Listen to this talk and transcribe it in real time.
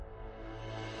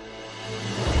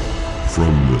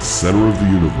From the center of the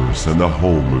universe and the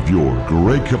home of your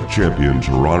Grey Cup champion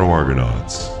Toronto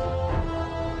Argonauts,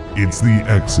 it's the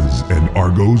X's and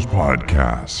Argos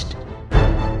podcast.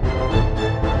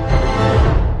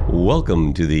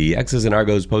 Welcome to the X's and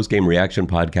Argos post-game reaction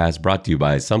podcast, brought to you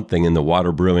by Something in the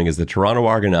Water Brewing, as the Toronto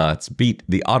Argonauts beat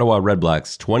the Ottawa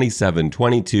Redblacks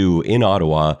 27-22 in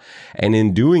Ottawa, and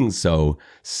in doing so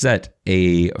set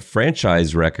a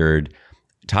franchise record,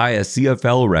 tie a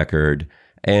CFL record,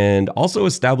 and also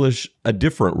establish a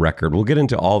different record. We'll get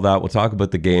into all that. We'll talk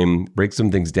about the game, break some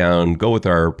things down, go with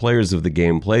our players of the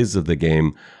game, plays of the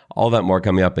game, all that more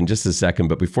coming up in just a second.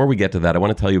 But before we get to that, I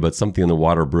want to tell you about Something in the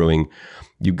Water Brewing.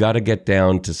 You got to get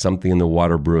down to Something in the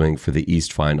Water Brewing for the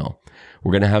East Final.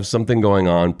 We're going to have something going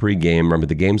on pre-game. Remember,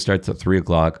 the game starts at 3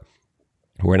 o'clock.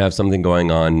 We're going to have something going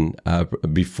on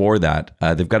before that.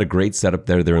 They've got a great setup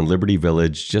there. They're in Liberty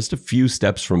Village, just a few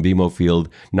steps from BMO Field,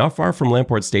 not far from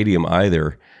Lamport Stadium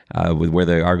either, with where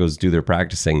the Argos do their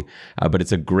practicing. But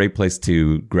it's a great place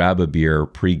to grab a beer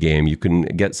pre-game. You can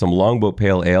get some Longboat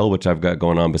Pale Ale, which I've got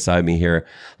going on beside me here.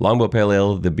 Longboat Pale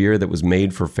Ale, the beer that was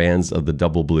made for fans of the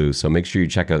Double Blue. So make sure you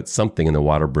check out Something in the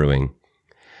Water Brewing.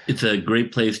 It's a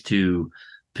great place to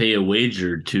pay a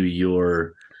wager to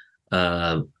your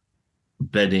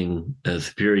betting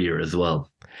superior as well.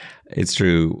 It's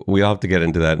true. We all have to get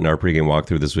into that in our pregame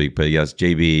walkthrough this week. But yes,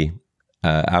 JB,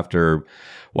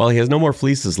 while he has no more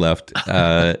fleeces left,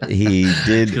 he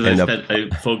did end up. I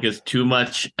focused too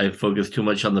much. I focused too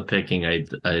much on the picking.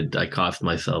 I cost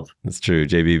myself. It's true.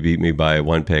 JB beat me by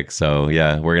one pick. So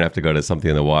yeah, we're gonna have to go to Something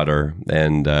in the Water,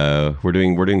 and we're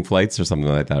doing flights or something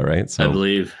like that, right? So I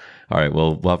believe. All right,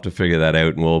 we'll have to figure that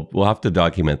out, and we'll have to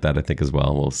document that, I think, as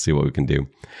well. We'll see what we can do.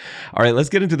 All right, let's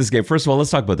get into this game. First of all, let's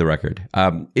talk about the record.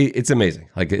 It's amazing.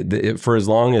 Like for as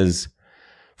long as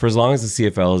the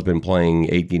CFL has been playing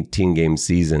 18-game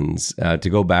seasons, to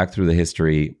go back through the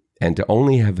history and to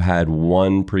only have had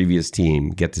one previous team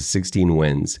get to 16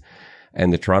 wins,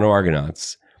 and the Toronto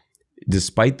Argonauts,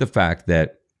 despite the fact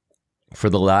that for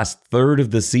the last third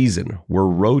of the season we're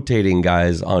rotating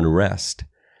guys on rest,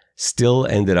 still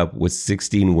ended up with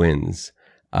 16 wins.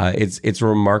 It's a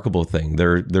remarkable thing.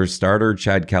 Their starter,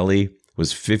 Chad Kelly,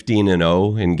 was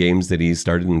 15-0 in games that he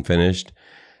started and finished.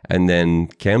 And then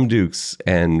Cam Dukes,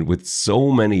 and with so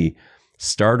many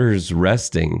starters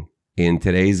resting in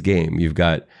today's game, you've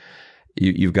got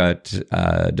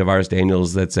Davaris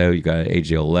Daniels that's out. You got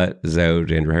AJ Ouellette is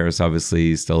out. Andrew Harris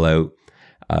obviously still out.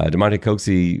 DeMonte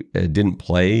Coxey didn't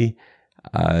play.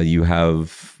 You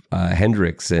have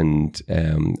Hendricks and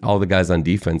all the guys on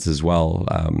defense as well.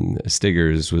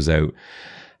 Stiggers was out.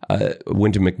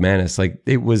 Winter McManus, like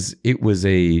it was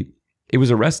a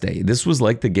rest day. This was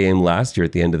like the game last year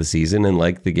at the end of the season, and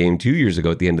like the game 2 years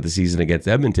ago at the end of the season against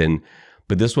Edmonton.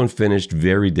 But this one finished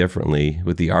very differently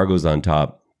with the Argos on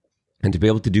top, and to be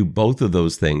able to do both of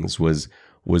those things was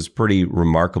pretty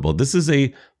remarkable. This is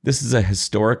a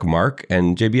historic mark,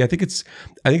 and JB, I think it's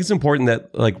important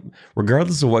that, like,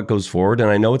 regardless of what goes forward, and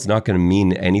I know it's not going to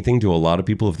mean anything to a lot of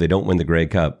people if they don't win the Grey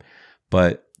Cup,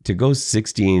 but to go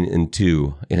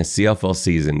 16-2 in a CFL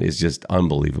season is just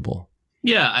unbelievable.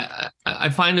 Yeah, I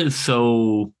find it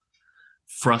so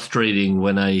frustrating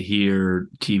when I hear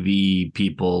TV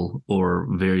people or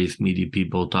various media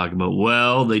people talk about,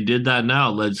 well, they did that now,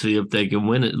 let's see if they can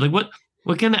win it. Like,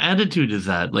 what kind of attitude is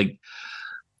that? Like,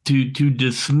 to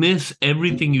dismiss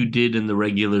everything you did in the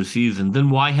regular season, then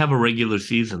why have a regular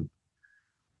season?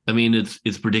 I mean, it's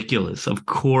ridiculous. Of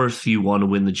course you want to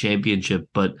win the championship,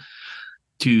 but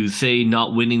to say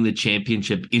not winning the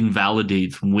championship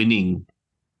invalidates winning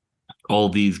all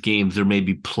these games. There may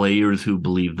be players who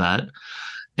believe that,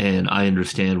 and I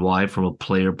understand why from a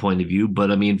player point of view, but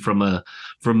I mean from a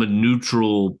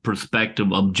neutral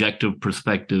perspective, objective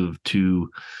perspective, to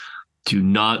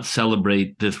not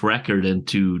celebrate this record and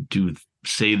to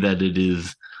say that it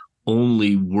is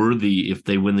only worthy if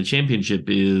they win the championship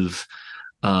is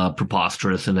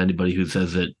preposterous, and anybody who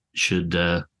says it should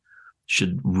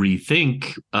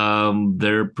rethink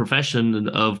their profession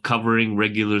of covering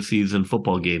regular season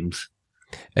football games.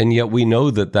 And yet we know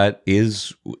that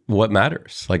is what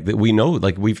matters. Like, that we know,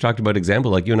 like we've talked about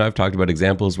examples, like you and I have talked about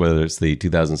examples, whether it's the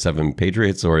 2007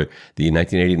 Patriots or the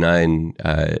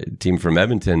 1989 team from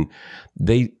Edmonton,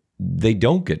 they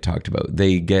don't get talked about.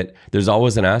 There's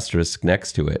always an asterisk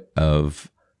next to it of,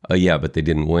 but they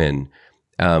didn't win.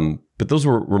 But those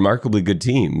were remarkably good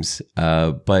teams.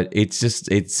 But it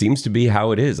seems to be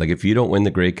how it is. Like, if you don't win the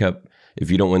Grey Cup,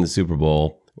 if you don't win the Super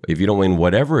Bowl, if you don't win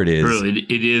whatever it is, really,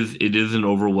 it is an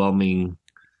overwhelming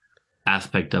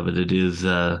aspect of it. It is,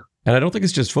 and I don't think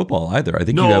it's just football either. I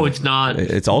think it's not.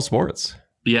 It's all sports.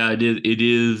 Yeah, it is. It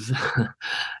is.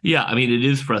 Yeah, I mean, it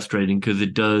is frustrating because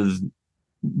it does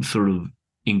sort of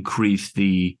increase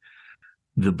the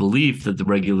belief that the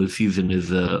regular season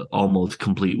is a almost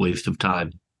complete waste of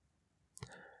time.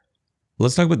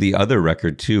 Let's talk about the other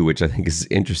record too, which I think is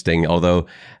interesting. Although,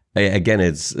 again,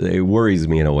 it worries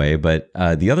me in a way. But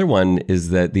the other one is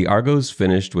that the Argos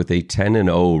finished with a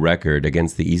 10-0 record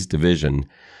against the East Division.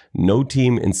 No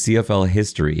team in CFL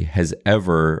history has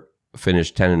ever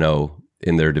finished 10-0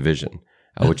 in their division,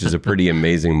 which is a pretty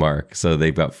amazing mark. So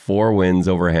they've got 4 wins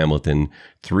over Hamilton,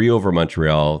 3 over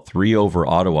Montreal, 3 over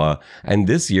Ottawa, and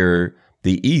this year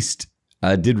the East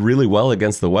did really well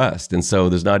against the West. And so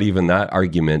there's not even that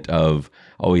argument of,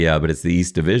 oh, yeah, but it's the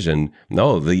East Division.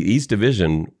 No, the East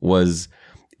Division was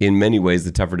in many ways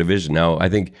the tougher division. Now, I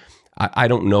think, I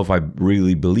don't know if I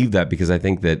really believe that because I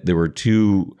think that there were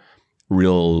 2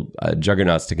 real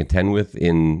juggernauts to contend with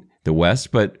in the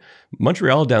West, but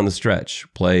Montreal down the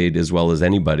stretch played as well as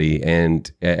anybody,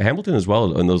 and Hamilton as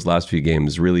well in those last few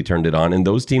games really turned it on. And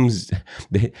those teams,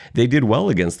 they did well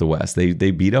against the West. They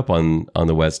beat up on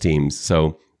the West teams.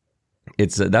 So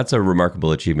that's a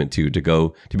remarkable achievement too,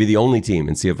 to be the only team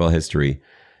in CFL history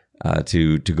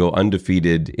to go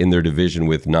undefeated in their division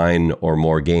with 9 or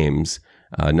more games.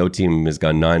 No team has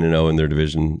gone 9-0 in their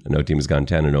division. No team has gone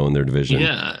 10-0 in their division.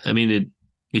 Yeah, I mean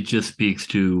it just speaks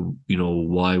to,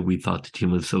 why we thought the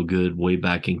team was so good way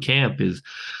back in camp is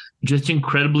just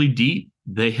incredibly deep.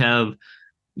 They have,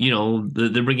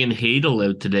 they're bringing Hadel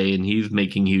out today and he's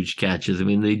making huge catches. I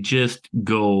mean, they just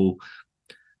go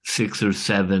 6 or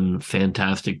 7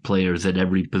 fantastic players at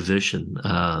every position.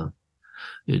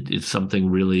 It's something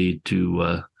really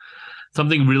to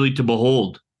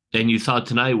behold. And you saw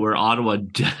tonight where Ottawa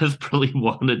desperately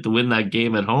wanted to win that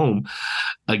game at home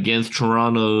against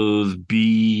Toronto's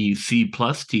B/C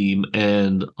plus team,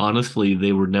 and honestly,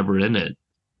 they were never in it.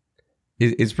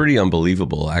 It's pretty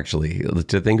unbelievable, actually,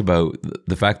 to think about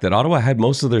the fact that Ottawa had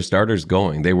most of their starters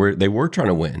going. They were trying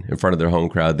to win in front of their home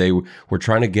crowd. They were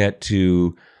trying to get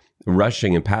to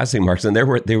rushing and passing marks, and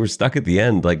they were stuck at the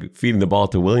end, like feeding the ball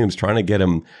to Williams, trying to get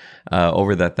him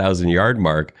over that 1,000-yard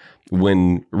mark,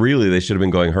 when really they should have been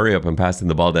going hurry up and passing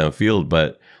the ball downfield.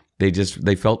 But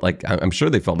they felt like, I'm sure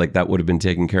they felt like that would have been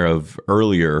taken care of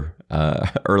earlier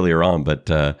on.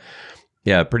 But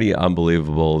yeah, pretty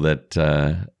unbelievable that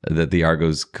the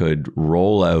Argos could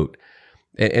roll out.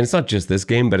 And it's not just this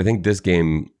game, but I think this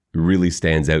game really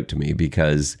stands out to me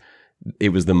because it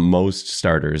was the most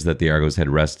starters that the Argos had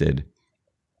rested,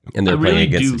 and they're playing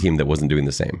against a team that wasn't doing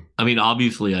the same. I mean,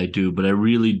 obviously I do, but I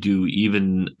really do,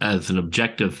 even as an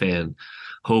objective fan,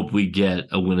 hope we get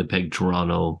a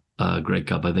Winnipeg-Toronto Grey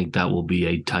Cup. I think that will be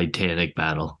a titanic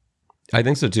battle. I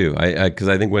think so too. Because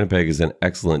I think Winnipeg is an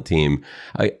excellent team.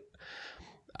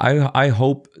 I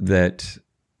hope that,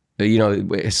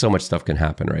 so much stuff can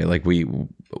happen, right? Like we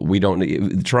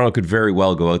don't. Toronto could very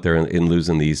well go out there and lose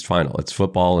in the East Final. It's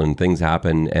football and things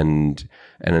happen, and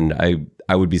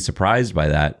I would be surprised by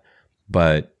that,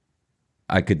 but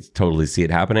I could totally see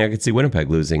it happening. I could see Winnipeg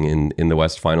losing in the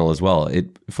West Final as well.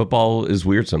 Football is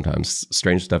weird sometimes.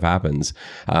 Strange stuff happens,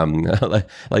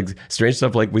 like strange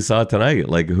stuff like we saw tonight.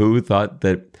 Like, who thought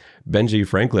that Benji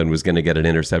Franklin was going to get an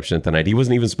interception tonight? He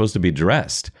wasn't even supposed to be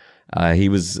dressed. He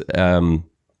wasn't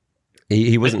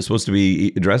supposed to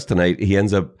be dressed tonight. He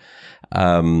ends up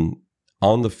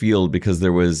on the field because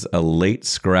there was a late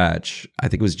scratch. I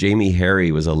think it was Jamie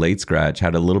Harry was a late scratch,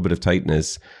 had a little bit of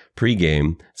tightness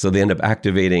pregame. So they end up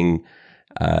activating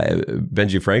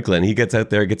Benji Franklin. He gets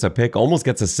out there, gets a pick, almost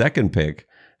gets a second pick,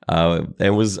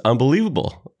 and was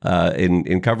unbelievable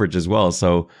in coverage as well.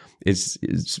 So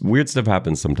it's weird stuff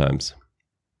happens sometimes.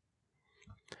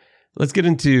 Let's get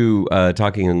into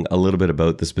talking a little bit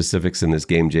about the specifics in this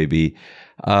game, JB.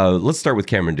 Let's start with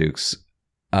Cameron Dukes.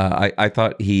 I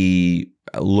thought he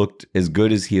looked as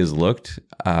good as he has looked.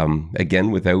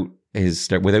 Again, without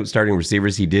starting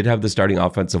receivers, he did have the starting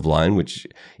offensive line, which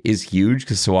is huge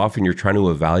because so often you're trying to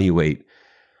evaluate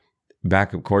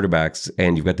backup quarterbacks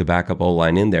and you've got the backup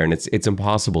O-line in there, and it's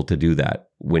impossible to do that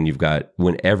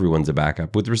when everyone's a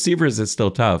backup. With receivers, it's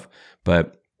still tough,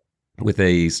 but with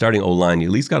a starting O-line, you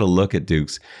at least got to look at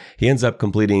Dukes. He ends up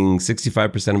completing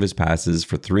 65% of his passes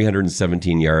for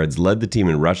 317 yards, led the team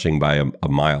in rushing by a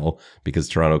mile because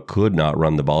Toronto could not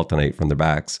run the ball tonight from their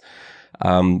backs.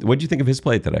 What do you think of his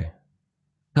play today?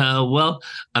 Well,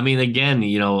 I mean, again,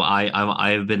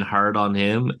 I've been hard on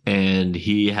him, and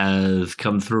he has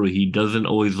come through. He doesn't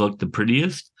always look the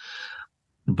prettiest,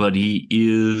 but he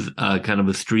is kind of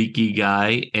a streaky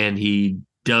guy, and he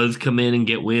does come in and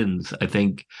get wins. I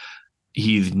think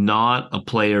he's not a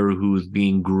player who is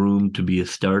being groomed to be a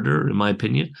starter, in my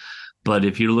opinion, But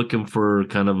if you're looking for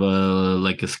kind of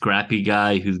a scrappy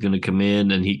guy who's going to come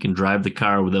in and he can drive the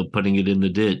car without putting it in the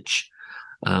ditch,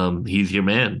 he's your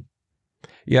man.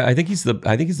 Yeah, I think he's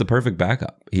the perfect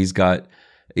backup. He's got,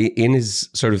 in his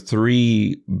sort of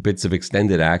 3 bits of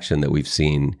extended action that we've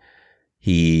seen,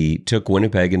 he took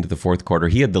Winnipeg into the fourth quarter.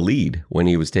 He had the lead when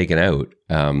he was taken out,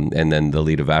 and then the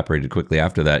lead evaporated quickly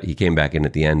after that. He came back in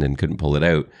at the end and couldn't pull it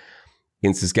out.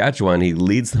 In Saskatchewan, he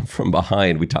leads them from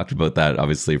behind. We talked about that,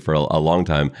 obviously, for a long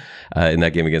time in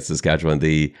that game against Saskatchewan.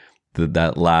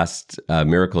 That last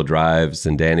miracle drive,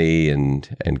 Sandani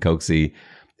and Coxie,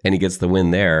 and he gets the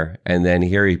win there. And then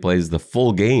here he plays the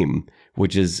full game,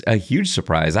 which is a huge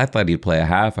surprise. I thought he'd play a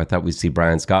half. I thought we'd see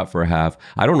Brian Scott for a half.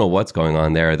 I don't know what's going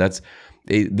on there.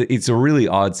 It's a really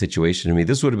odd situation to me.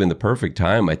 This would have been the perfect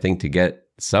time, I think, to get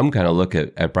some kind of look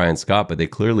at Brian Scott, but they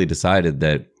clearly decided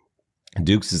that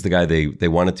Dukes is the guy they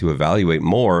wanted to evaluate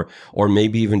more, or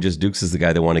maybe even just Dukes is the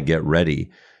guy they want to get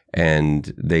ready.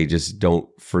 And they just don't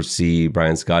foresee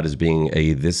Brian Scott as being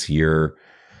a this year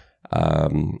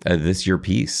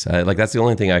piece. That's the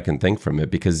only thing I can think from it,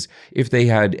 because if they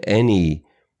had any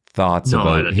thoughts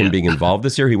about him being involved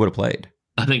this year, he would have played.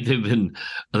 I think they've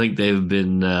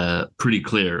been pretty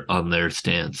clear on their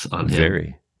stance on him.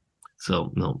 Very.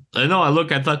 So no, I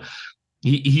thought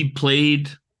he played.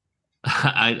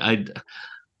 I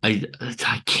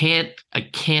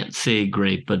can't say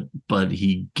great, but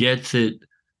he gets it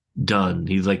done.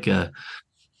 He's like a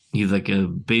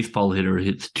baseball hitter,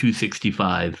 hits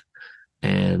 265,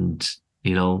 and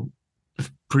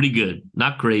pretty good.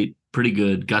 Not great, pretty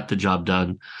good. Got the job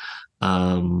done.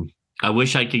 I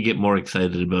wish I could get more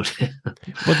excited about it.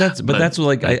 But that's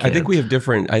like I think we have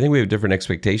different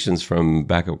expectations from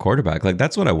backup quarterback. Like,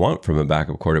 that's what I want from a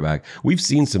backup quarterback. We've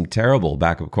seen some terrible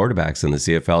backup quarterbacks in the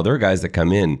CFL. There are guys that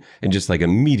come in and just like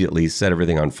immediately set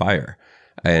everything on fire.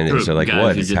 And it's like,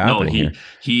 what is happening here?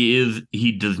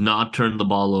 He does not turn the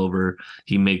ball over.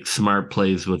 He makes smart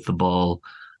plays with the ball.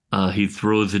 He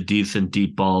throws a decent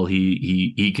deep ball.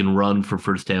 He can run for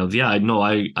first downs. Yeah, I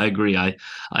agree. I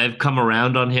have come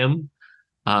around on him.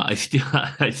 I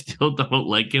still don't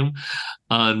like him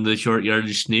on the short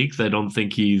yardage sneaks. I don't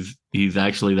think he's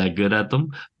actually that good at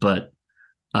them. But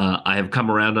I have come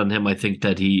around on him. I think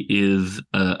that he is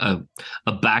a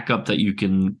backup that you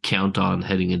can count on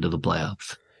heading into the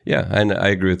playoffs. Yeah, and I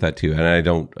agree with that too. And I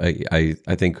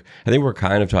think we're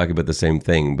kind of talking about the same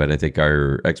thing, but I think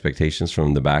our expectations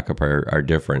from the backup are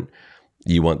different.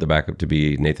 You want the backup to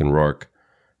be Nathan Rourke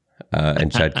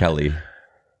and Chad Kelly.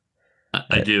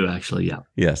 I do, actually, yeah.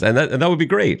 Yes, and that would be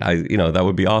great. That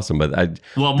would be awesome. But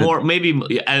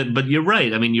but you're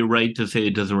right. I mean, you're right to say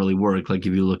it doesn't really work. Like,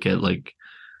 if you look at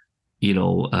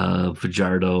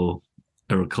Fajardo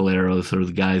or Caleros, or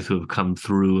the guys who have come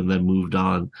through and then moved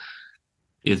on,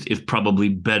 it's probably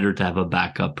better to have a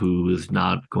backup who is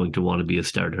not going to want to be a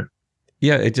starter.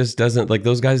 Yeah, it just doesn't, like,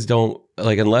 those guys don't,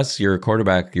 like, unless your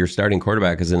starting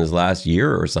quarterback is in his last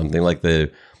year or something, like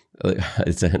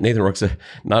Nathan Rourke's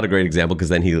not a great example because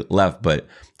then he left, but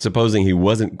supposing he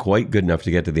wasn't quite good enough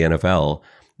to get to the NFL,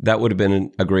 that would have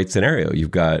been a great scenario. You've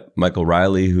got Michael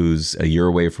Riley, who's a year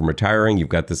away from retiring. You've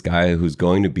got this guy who's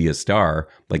going to be a star.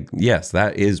 Like, yes,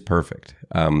 that is perfect.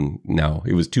 Now,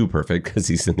 it was too perfect because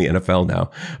he's in the NFL now,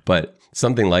 but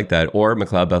something like that, or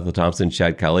McLeod Bethel-Thompson,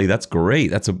 Chad Kelly, that's great.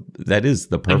 That is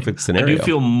the perfect scenario. I do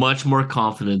feel much more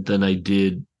confident than I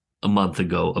did a month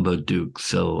ago about Duke.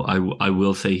 So I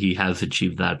will say he has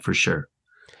achieved that for sure.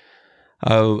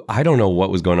 I don't know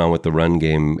what was going on with the run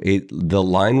game. The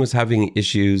line was having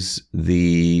issues.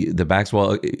 The backs,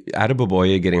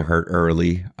 Adeboboye getting hurt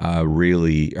early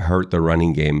really hurt the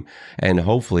running game, and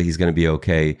hopefully he's going to be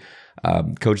okay.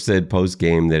 Coach said post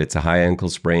game that it's a high ankle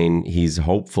sprain. He's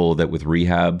hopeful that with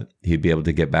rehab he'd be able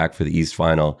to get back for the East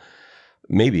Final.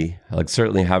 Maybe, like,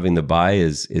 certainly having the bye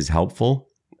is helpful,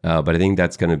 but I think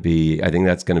that's going to be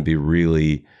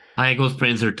really. High ankle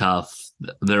sprains are tough.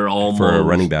 They're almost for a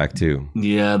running back too.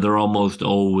 Yeah, they're almost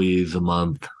always a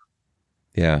month.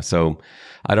 Yeah, so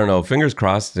I don't know. Fingers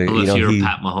crossed. Unless you're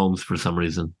Pat Mahomes for some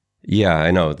reason. Yeah, I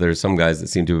know. There's some guys that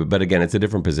seem to, but again, it's a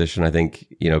different position. I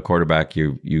think, quarterback,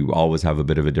 you always have a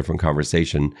bit of a different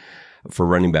conversation. For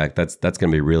running back, that's going to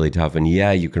be really tough. And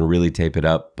yeah, you can really tape it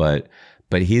up, but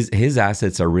his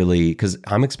assets are really, because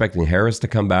I'm expecting Harris to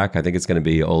come back. I think it's going to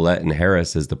be Ouellette and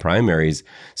Harris as the primaries.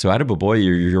 So Adeboboye,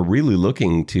 you're really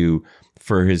looking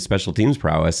for his special teams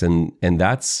prowess, and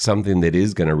that's something that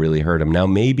is going to really hurt him. Now,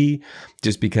 maybe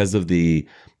just because of the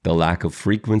lack of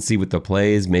frequency with the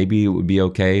plays, maybe it would be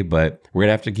okay, but we're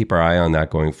gonna have to keep our eye on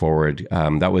that going forward.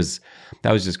 That was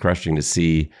just crushing to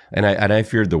see, and I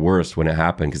feared the worst when it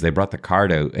happened because they brought the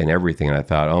card out and everything, and I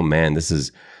thought, oh man, this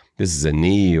is this is a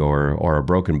knee or a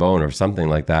broken bone or something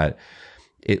like that,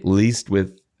 at least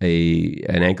with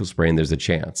an ankle sprain, there's a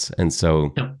chance. And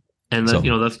so, Yep. And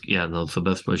that, so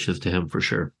best wishes to him for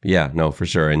sure. Yeah, no, for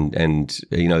sure. And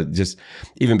just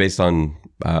even based on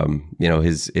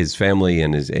his family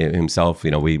and himself,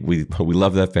 we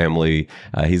love that family.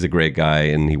 He's a great guy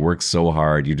and he works so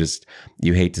hard.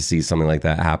 You hate to see something like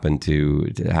that happen to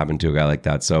a guy like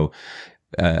that. So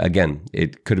again,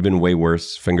 it could have been way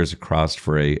worse. Fingers crossed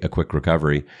for a quick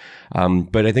recovery.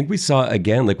 But I think we saw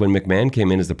again, like when McMahon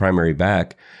came in as the primary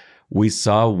back, we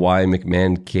saw why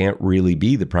McMahon can't really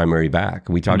be the primary back.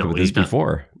 We talked about this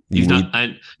before.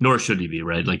 Nor should he be,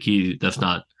 right? Like that's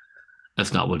not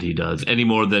what he does any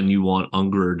more than you want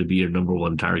Unger to be your number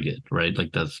one target, right?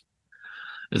 Like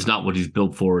it's not what he's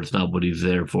built for. It's not what he's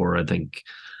there for. I think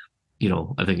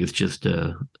it's just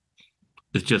a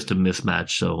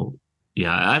mismatch. So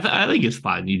yeah, I think it's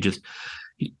fine. He's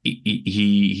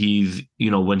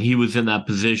when he was in that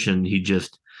position,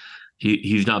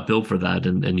 he's not built for that,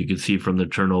 and you can see from the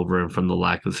turnover and from the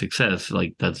lack of success,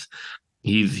 like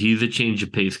he's a change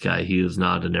of pace guy. He is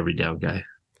not an every down guy.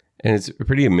 And it's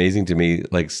pretty amazing to me,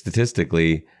 like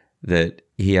statistically, that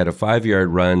he had a 5-yard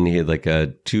run, he had like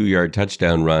a 2-yard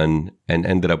touchdown run, and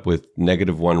ended up with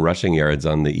 -1 rushing yards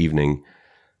on the evening,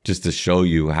 just to show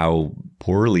you how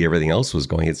poorly everything else was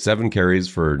going. He had 7 carries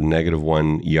for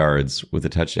 -1 yards with a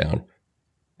touchdown.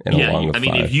 I mean,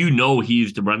 if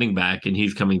he's the running back and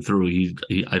he's coming through,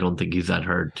 I don't think he's that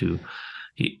hard to.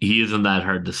 He isn't that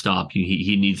hard to stop.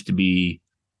 He needs to be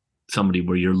somebody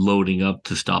where you're loading up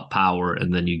to stop power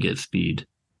and then you get speed.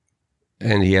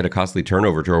 And he had a costly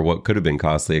turnover, or what could have been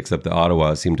costly, except that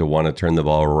Ottawa seemed to want to turn the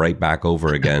ball right back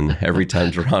over again every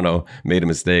time Toronto made a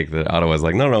mistake. That Ottawa's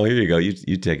like, no, here you go,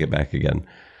 you take it back again.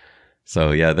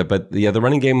 So the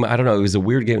running game, I don't know. It was a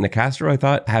weird game. Nicastro, I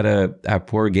thought, had a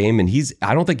poor game, and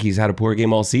I don't think he's had a poor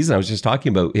game all season. I was just talking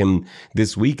about him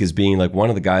this week as being like one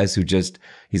of the guys who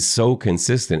he's so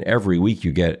consistent. Every week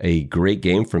you get a great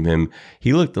game from him.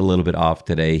 He looked a little bit off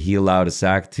today. He allowed a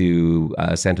sack to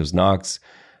Santos Knox.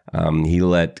 He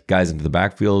let guys into the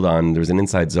backfield there was an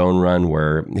inside zone run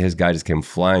where his guy just came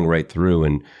flying right through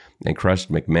and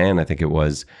crushed McMahon. I think it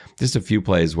was just a few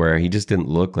plays where he just didn't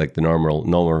look like the normal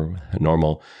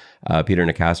Peter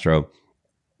Nicastro.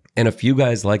 And a few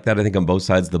guys like that, I think, on both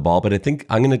sides of the ball. But I think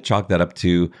I'm going to chalk that up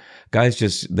to guys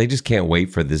they just can't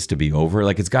wait for this to be over.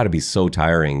 Like, it's got to be so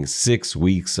tiring. 6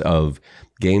 weeks of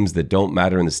games that don't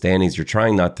matter in the standings. You're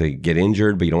trying not to get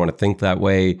injured, but you don't want to think that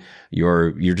way.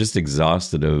 You're just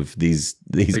exhausted of these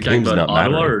games not mattering.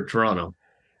 Ottawa or Toronto?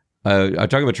 I'm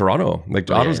talking about Toronto. Like,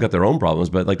 Ottawa's got their own problems,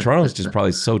 but like Toronto's just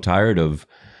probably so tired of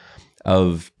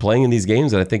playing in these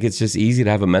games, and I think it's just easy to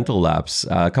have a mental lapse.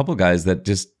 A couple of guys that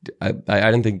just I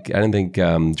didn't think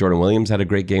Jordan Williams had a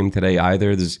great game today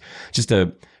either. There's just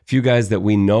a few guys that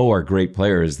we know are great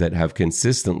players that have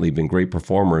consistently been great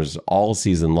performers all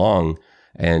season long,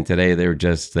 and today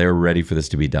they're ready for this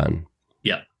to be done.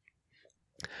 Yeah.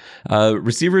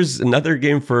 Receivers, another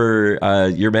game for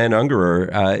your man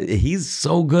Ungerer. He's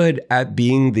so good at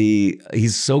being the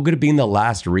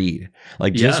last read.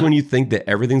 Like, just when you think that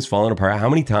everything's falling apart, how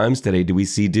many times today do we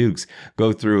see Dukes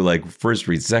go through like first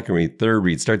read, second read, third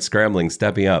read, start scrambling,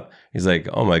 stepping up? He's like,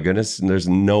 oh my goodness, and there's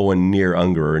no one near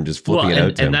Ungerer, and just flipping it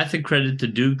out to him. And that's a credit to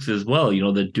Dukes as well.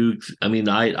 The Dukes, I mean,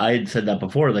 I had said that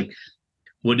before, like,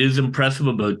 what is impressive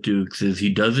about Dukes is he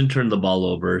doesn't turn the ball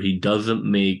over. He doesn't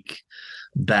make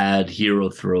bad hero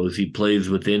throws. He plays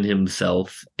within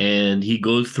himself, and he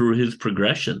goes through his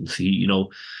progressions. He's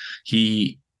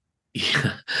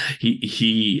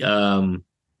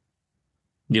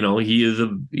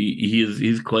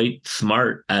quite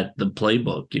smart at the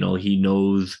playbook.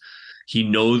 He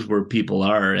knows where people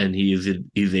are, and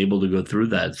he's able to go through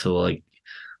that. So like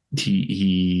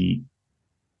he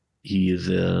is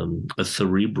a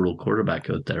cerebral quarterback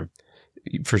out there.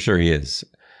 For sure he is.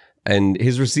 And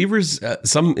his receivers,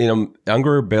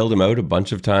 Ungerer bailed him out a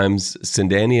bunch of times.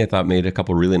 Sindani, I thought, made a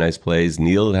couple really nice plays.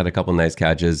 Neal had a couple nice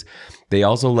catches. They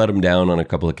also let him down on a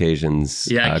couple occasions.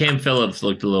 Yeah, Cam Phillips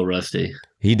looked a little rusty.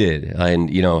 He did. And,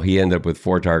 he ended up with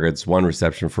 4 targets, 1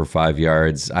 reception for 5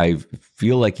 yards. I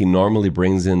feel like he normally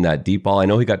brings in that deep ball. I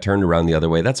know he got turned around the other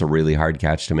way. That's a really hard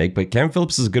catch to make. But Cam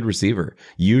Phillips is a good receiver.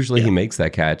 Usually he makes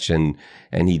that catch, and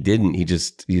he didn't. He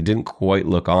didn't quite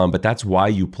look on. But that's why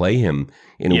you play him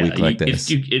in a week like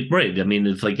this. Right. I mean,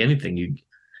 it's like anything. You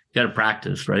got to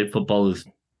practice, right? Football is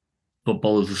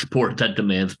a sport that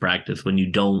demands practice. When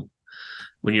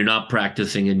you're not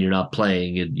practicing and you're not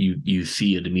playing, you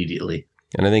see it immediately.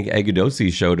 And I think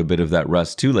Agudosi showed a bit of that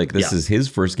rust too. Like this is his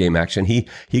first game action.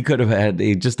 He could have had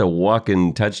just a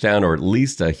walk-in touchdown or at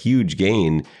least a huge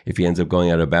gain if he ends up going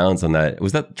out of bounds on that.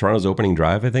 Was that Toronto's opening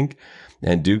drive, I think?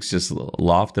 And Dukes just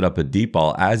lofted up a deep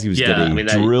ball as he was getting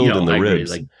drilled in the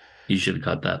ribs. Like he should have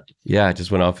caught that. Yeah, it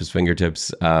just went off his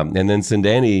fingertips. And then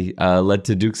Sindani led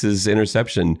to Dukes'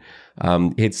 interception.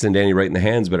 Hits Sindani right in the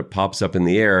hands, but it pops up in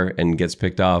the air and gets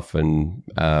picked off. And,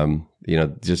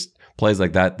 just plays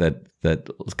like that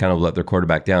kind of let their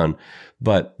quarterback down.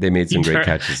 But they made some great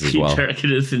catches as well. He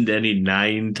targeted Sindani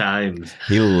 9 times.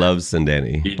 He loves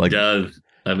Sindani. He does.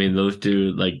 I mean, those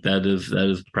two, like that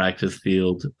is practice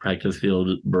field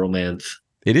bromance.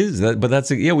 It is, but that's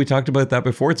we talked about that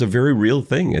before. It's a very real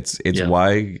thing. It's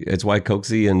why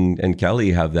Coxie and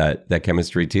Kelly have that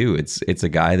chemistry too. It's a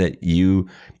guy that you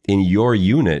in your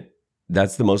unit,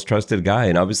 that's the most trusted guy.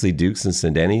 And obviously Dukes and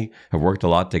Sindani have worked a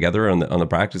lot together on the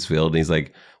practice field. And he's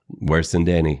like, "Where's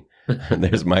Sindani?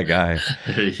 There's my guy."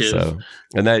 So,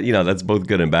 and that that's both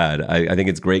good and bad. I think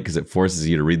it's great because it forces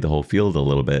you to read the whole field a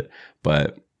little bit.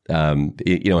 But in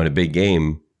a big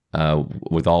game.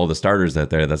 With all the starters out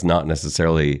there, that's not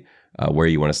necessarily where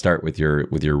you want to start with your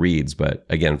reads. But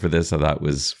again, for this, I thought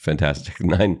was fantastic.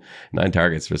 Nine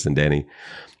targets for Sindani.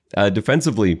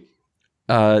 Defensively,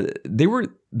 they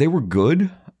were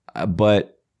good,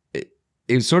 but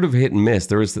it was sort of hit and miss.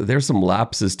 There's some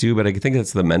lapses too, but I think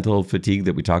that's the mental fatigue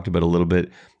that we talked about a little bit.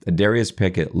 Darius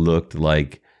Pickett looked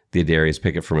like the Darius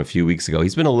Pickett from a few weeks ago.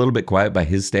 He's been a little bit quiet by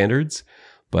his standards.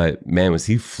 But man, was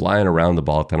he flying around the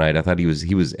ball tonight? I thought he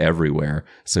was everywhere.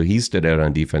 So he stood out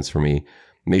on defense for me.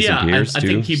 Mason Pierce, I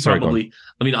think he probably.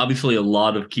 I mean, obviously, a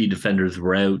lot of key defenders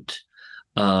were out.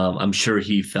 I'm sure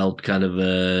he felt kind of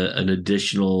an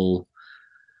additional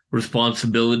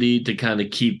responsibility to kind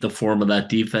of keep the form of that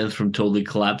defense from totally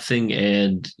collapsing.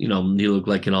 And he looked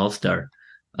like an all-star.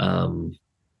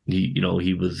 He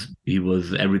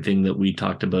was everything that we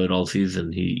talked about all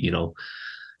season.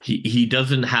 He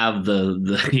doesn't have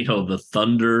the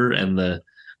thunder and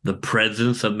the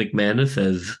presence of McManus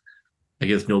as I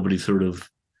guess nobody sort of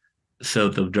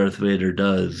south of Darth Vader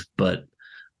does, but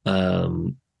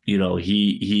Pickett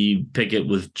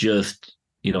was just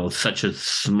such a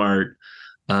smart,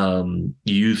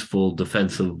 useful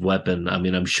defensive weapon. I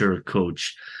mean, I'm sure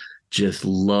coach just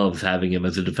loves having him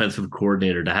as a defensive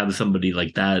coordinator, to have somebody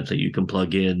like that you can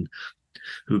plug in.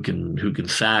 Who can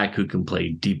sack, who can play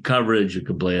deep coverage, who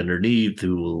can play underneath,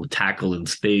 who will tackle in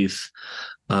space,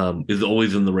 is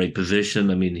always in the right position.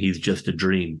 I mean, he's just a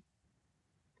dream.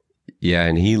 Yeah,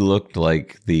 and he looked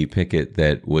like the Pickett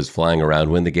that was flying around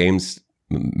when the games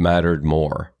mattered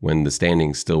more, when the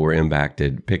standings still were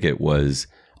impacted. Pickett was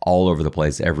all over the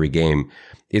place every game.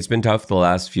 It's been tough the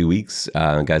last few weeks.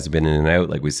 Guys have been in and out,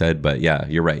 like we said, but yeah,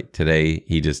 you're right. Today,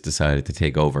 he just decided to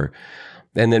take over.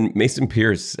 And then Mason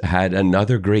Pierce had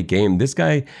another great game. This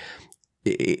guy,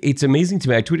 it's amazing to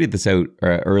me. I tweeted this out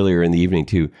earlier in the evening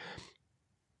too.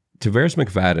 Tavares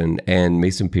McFadden and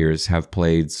Mason Pierce have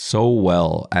played so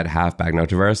well at halfback. Now,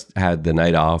 Tavares had the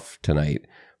night off tonight,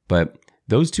 but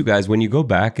those two guys, when you go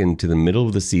back into the middle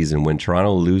of the season, when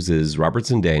Toronto loses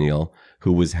Robertson Daniel,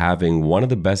 who was having one of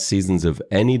the best seasons of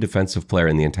any defensive player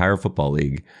in the entire football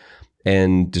league,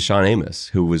 and Deshaun Amos,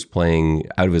 who was playing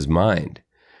out of his mind.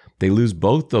 They lose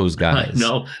both those guys.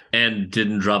 No, and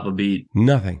didn't drop a beat.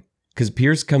 Nothing. Because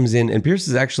Pierce comes in, and Pierce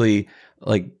is actually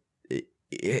like,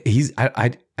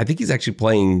 I think he's actually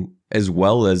playing as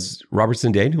well as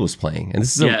Robertson Daniel was playing. And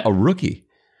this is a rookie.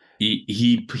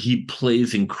 He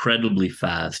plays incredibly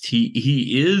fast.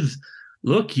 He is,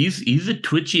 look, he's a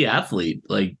twitchy athlete.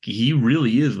 Like, he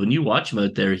really is. When you watch him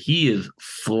out there, he is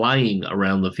flying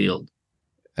around the field.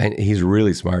 And he's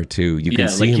really smart too. You can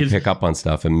see him pick up on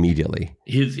stuff immediately.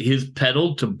 His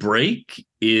pedal to break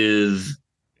is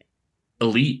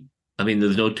elite. I mean,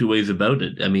 there's no two ways about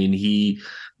it. I mean, he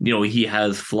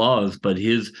has flaws, but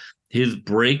his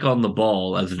break on the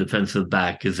ball as a defensive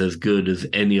back is as good as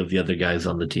any of the other guys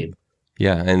on the team.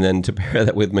 Yeah, and then to pair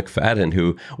that with McFadden,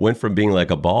 who went from being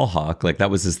like a ball hawk, like that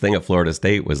was his thing at Florida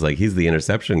State, was like he's the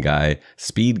interception guy,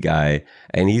 speed guy,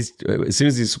 and he's, as soon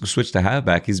as he's switched to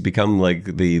halfback, he's become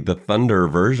like the thunder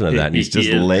version of that, and he's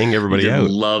just laying everybody out. He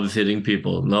loves hitting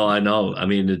people. No, I know. I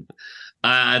mean,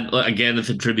 again, it's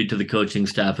a tribute to the coaching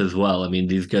staff as well. I mean,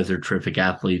 these guys are terrific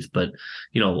athletes, but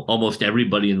almost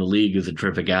everybody in the league is a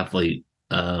terrific athlete.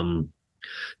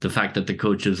 The fact that the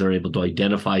coaches are able to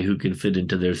identify who can fit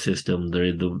into their system,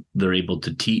 they're able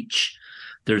to teach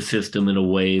their system in a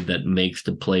way that makes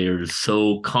the players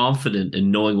so confident in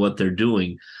knowing what they're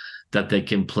doing that they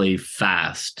can play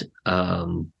fast.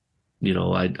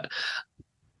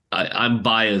 I'm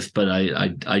biased, but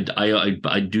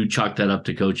I do chalk that up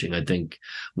to coaching. I think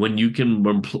when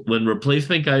when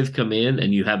replacement guys come in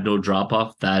and you have no drop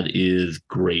off, that is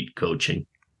great coaching.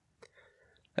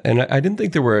 And I didn't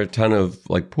think there were a ton of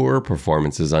like poor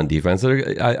performances on defense.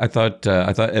 I thought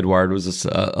Edouard was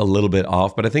a little bit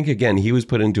off, but I think again he was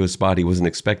put into a spot he wasn't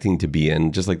expecting to be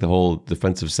in, just like the whole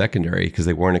defensive secondary, because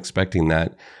they weren't expecting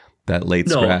that late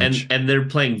scratch. and they're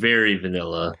playing very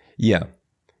vanilla. Yeah.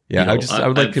 Yeah, I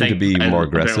would like him to be more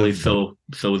aggressive. So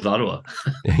is Ottawa.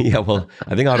 Yeah, well,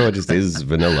 I think Ottawa just is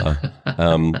vanilla.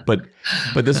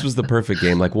 But this was the perfect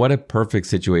game. Like, what a perfect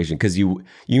situation, because you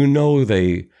know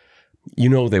they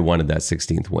wanted that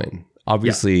 16th win.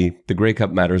 Obviously, the Grey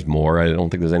Cup matters more. I don't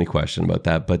think there's any question about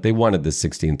that. But they wanted the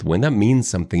 16th win. That means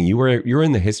something. You're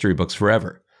in the history books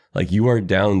forever. Like, you are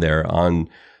down there on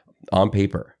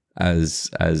paper as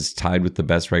tied with the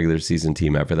best regular season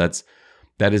team ever.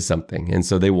 That is something. And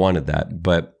so they wanted that,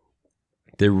 but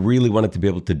they really wanted to be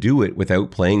able to do it without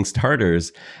playing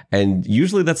starters. And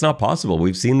usually that's not possible.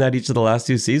 We've seen that each of the last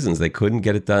 2 seasons. They couldn't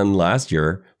get it done last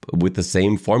year with the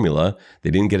same formula. They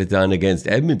didn't get it done against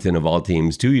Edmonton of all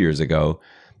teams 2 years ago.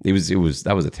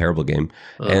 That was a terrible game.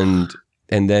 Ugh.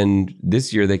 And then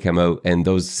this year they come out and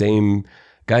those same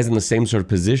guys in the same sort of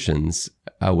positions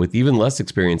with even less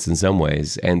experience in some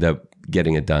ways end up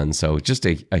getting it done. So just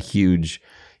a huge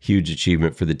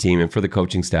achievement for the team and for the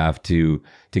coaching staff to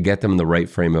get them in the right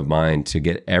frame of mind, to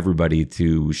get everybody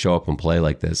to show up and play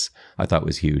like this, I thought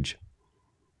was huge.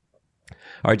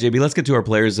 All right, JB, let's get to our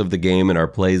players of the game and our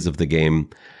plays of the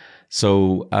game.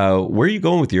 So where are you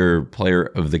going with your player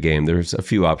of the game? There's a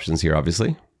few options here,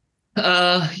 obviously.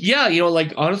 Yeah,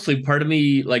 like honestly, part of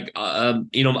me, like,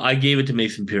 I gave it to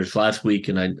Mason Pierce last week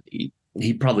and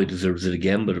he probably deserves it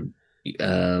again, but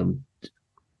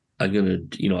I'm going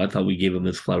to, I thought we gave him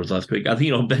his flowers last week. I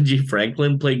think, Benji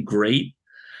Franklin played great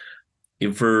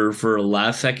for a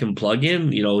last second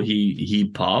plug-in.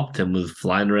 He popped and was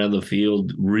flying around the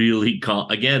field, really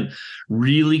confident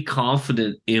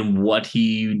in what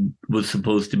he was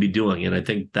supposed to be doing. And I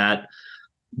think that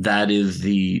is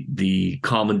the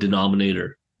common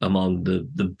denominator among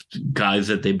the guys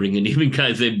that they bring in, even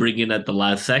guys they bring in at the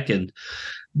last second.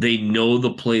 They know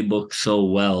the playbook so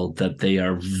well that they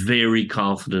are very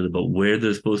confident about where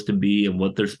they're supposed to be and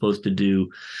what they're supposed to do.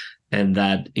 And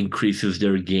that increases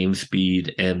their game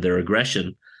speed and their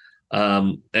aggression.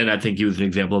 And I think he was an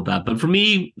example of that. But for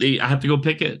me, I have to go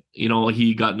Pickett.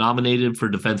 He got nominated for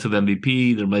defensive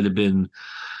MVP. There might have been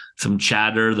some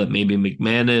chatter that maybe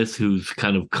McManus, who's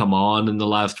kind of come on in the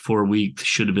last 4 weeks,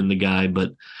 should have been the guy.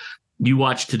 But you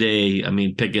watch today,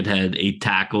 Pickett had 8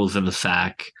 tackles and a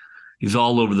sack. He's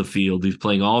all over the field. He's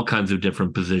playing all kinds of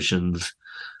different positions.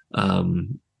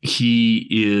 He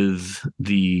is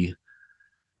the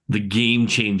game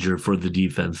changer for the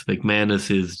defense.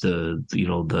 McManus is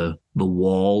the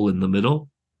wall in the middle,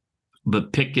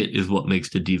 but Pickett is what makes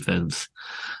the defense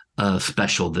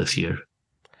special this year.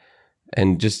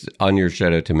 And just on your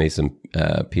shout out to Mason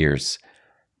Pierce,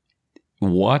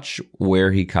 watch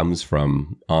where he comes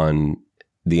from on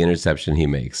the interception he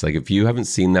makes. Like, if you haven't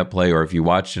seen that play, or if you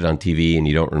watched it on TV and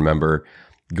you don't remember,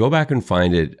 go back and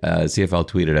find it. CFL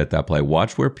tweeted at that play.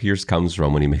 Watch where Pierce comes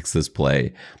from when he makes this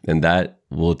play. And that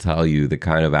will tell you the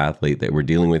kind of athlete that we're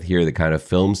dealing with here, the kind of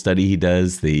film study he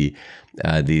does, the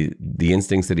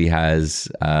instincts that he has.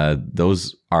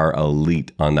 Those are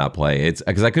elite on that play. It's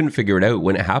because I couldn't figure it out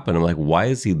when it happened. I'm like, why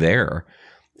is he there?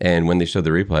 And when they showed the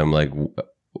replay, I'm like,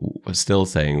 still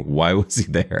saying, why was he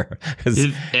there?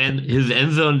 His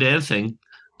end zone dancing,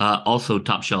 also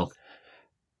top shelf.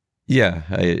 Yeah,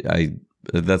 I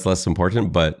that's less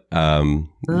important, but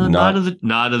not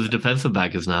as a defensive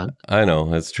back is not. I know,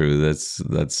 that's true.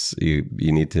 That's you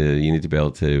need to be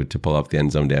able to pull off the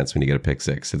end zone dance when you get a pick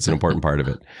six. It's an important part of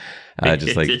it.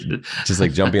 Just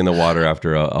like jumping in the water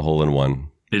after a hole in one.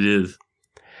 It is.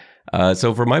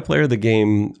 So for my player of the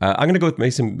game, I'm going to go with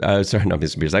Mason. Sorry, not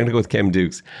Mason Pierce. I'm going to go with Cam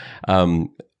Dukes.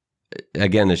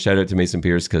 Again, a shout out to Mason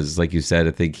Pierce because, like you said,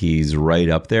 I think he's right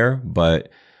up there. But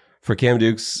for Cam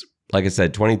Dukes, like I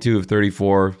said, 22 of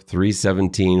 34,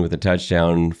 317 with a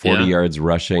touchdown, 40 yards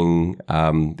rushing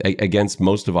against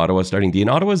most of Ottawa's starting D. And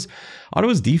Ottawa's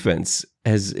defense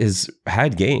has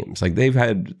had games. Like they've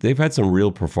had some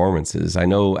real performances. I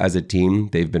know as a team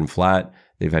they've been flat,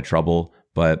 they've had trouble,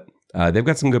 but they've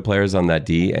got some good players on that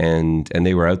D, and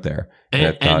they were out there.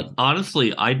 And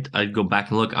honestly, I'd go back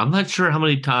and look. I'm not sure how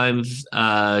many times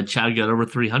Chad got over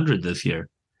 300 this year.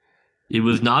 It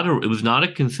was not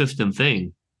a consistent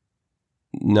thing.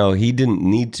 No, he didn't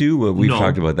need to. We've No.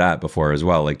 talked about that before as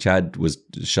well. Like Chad was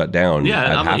shut down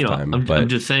at halftime. I'm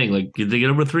just saying, like, they get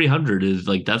over 300 is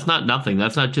like, that's not nothing.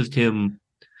 That's not just him,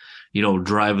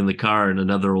 driving the car in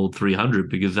another old 300,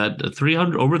 because that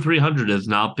 300 over 300 has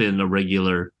not been a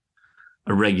regular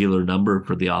number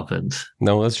for the offense.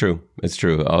 No, that's true. It's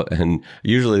true. And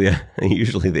usually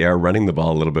they are running the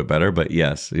ball a little bit better, but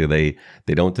yes, they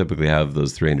don't typically have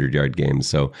those 300-yard games.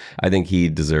 So I think he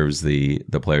deserves the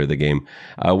player of the game.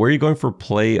 Where are you going for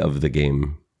play of the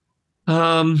game?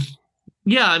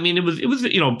 Yeah, I mean, it was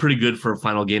pretty good for a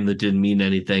final game that didn't mean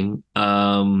anything.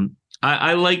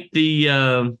 I like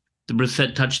the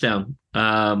Brissett touchdown.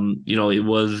 It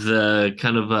was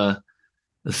kind of a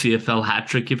CFL hat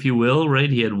trick, if you will,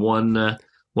 right? He had one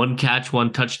catch,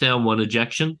 one touchdown, one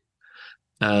ejection.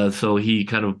 So he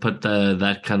kind of put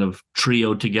that kind of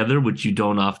trio together, which you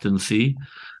don't often see.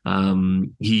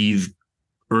 He's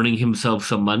earning himself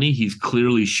some money. He's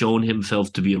clearly shown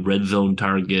himself to be a red zone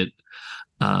target,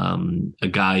 a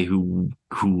guy who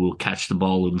will catch the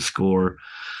ball and score.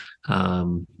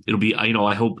 It'll be,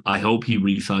 I hope he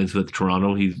re-signs with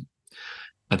Toronto.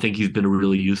 I think he's been a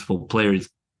really useful player. It's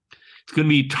going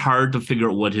to be hard to figure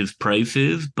out what his price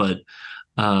is, but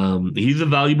he's a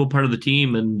valuable part of the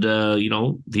team, and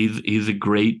he's a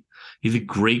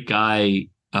great guy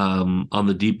on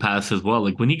the deep pass as well.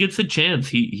 Like when he gets a chance,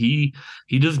 he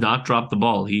does not drop the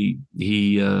ball.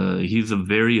 He's a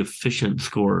very efficient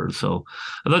scorer. So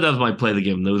I thought that was my play of the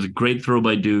game. There was a great throw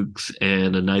by Dukes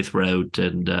and a nice route,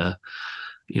 and a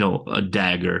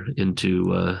dagger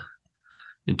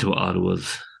into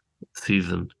Ottawa's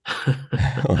season.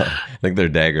 I think their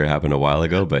dagger happened a while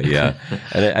ago, but yeah.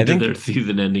 And I think their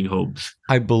season-ending hopes.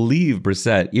 I believe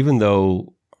Brissett, even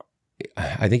though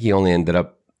I think he only ended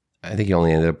up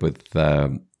with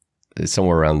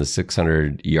somewhere around the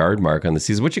 600-yard mark on the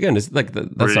season, which again is like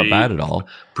that's not bad at all.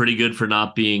 Pretty good for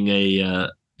not being a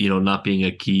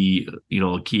key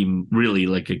really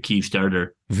like a key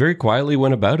starter. Very quietly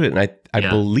went about it, and I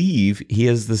believe he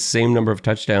has the same number of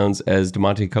touchdowns as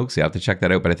DeMonte Coxey. I have to check that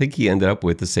out, but I think he ended up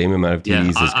with the same amount of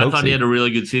TDs as Coxey. I thought he had a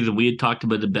really good season. We had talked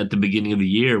about it at the beginning of the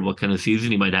year, what kind of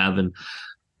season he might have, and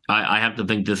I have to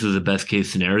think this is the best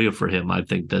case scenario for him. I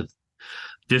think that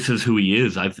this is who he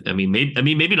is.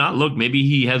 Maybe not. Look, maybe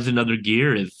he has another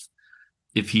gear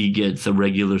if he gets a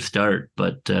regular start,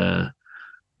 but to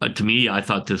me, I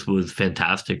thought this was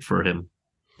fantastic for him.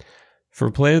 For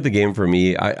play of the game for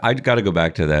me, I got to go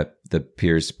back to the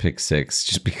Pierce pick six,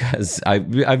 just because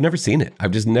I've never seen it.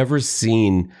 I've just never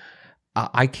seen.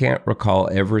 I can't recall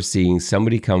ever seeing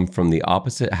somebody come from the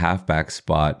opposite halfback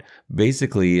spot,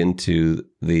 basically into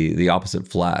the opposite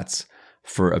flats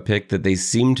for a pick that they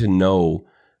seem to know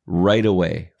right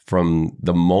away from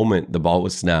the moment the ball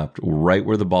was snapped, right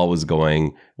where the ball was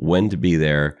going, when to be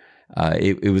there.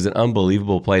 It was an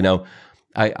unbelievable play. Now,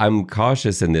 I'm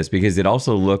cautious in this because it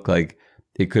also looked like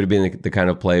it could have been the kind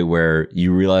of play where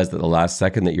you realize at the last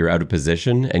second that you're out of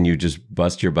position and you just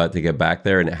bust your butt to get back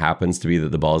there, and it happens to be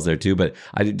that the ball's there too. But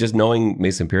just knowing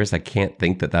Mason Pierce, I can't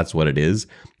think that that's what it is.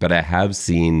 But I have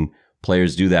seen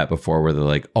players do that before where they're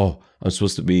like, oh, I'm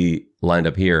supposed to be lined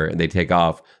up here, and they take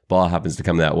off, ball happens to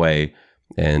come that way,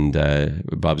 and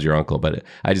Bob's your uncle. But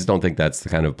I just don't think that's the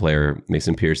kind of player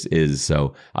Mason Pierce is.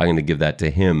 So I'm going to give that to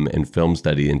him and film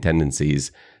study and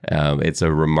tendencies. It's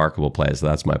a remarkable play. So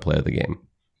that's my play of the game.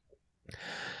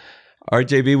 All right,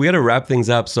 JB, we got to wrap things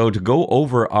up. So to go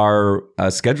over our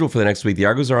schedule for the next week, the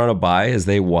Argos are on a bye as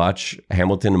they watch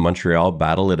Hamilton and Montreal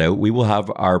battle it out. We will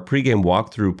have our pregame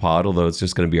walkthrough pod, although it's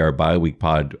just going to be our bye week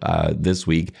pod this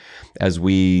week, as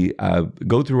we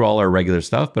go through all our regular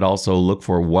stuff, but also look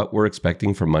for what we're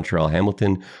expecting from Montreal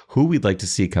Hamilton, who we'd like to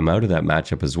see come out of that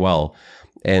matchup as well.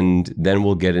 And then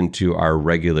we'll get into our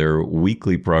regular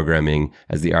weekly programming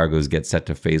as the Argos get set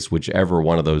to face whichever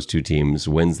one of those two teams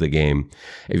wins the game.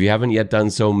 If you haven't yet done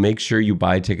so, make sure you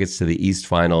buy tickets to the East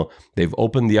Final. They've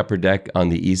opened the upper deck on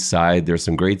the East side. There's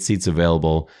some great seats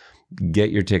available.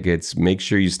 Get your tickets. Make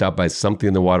sure you stop by Something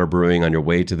in the Water Brewing on your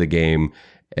way to the game.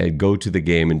 And go to the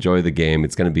game, enjoy the game.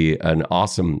 It's going to be an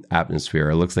awesome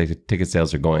atmosphere. It looks like the ticket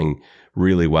sales are going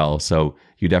really well. So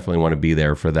you definitely want to be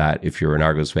there for that if you're an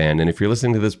Argos fan. And if you're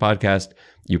listening to this podcast,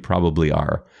 you probably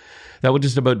are. That will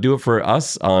just about do it for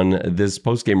us on this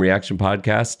post-game reaction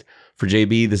podcast. For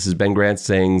JB, this is Ben Grant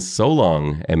saying so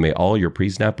long, and may all your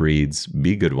pre-snap reads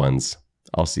be good ones.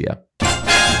 I'll see ya.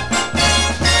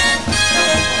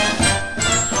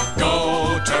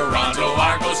 Go, Toronto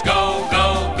Argos, go,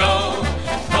 go, go.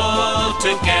 Pull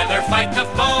together, fight the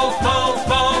foe.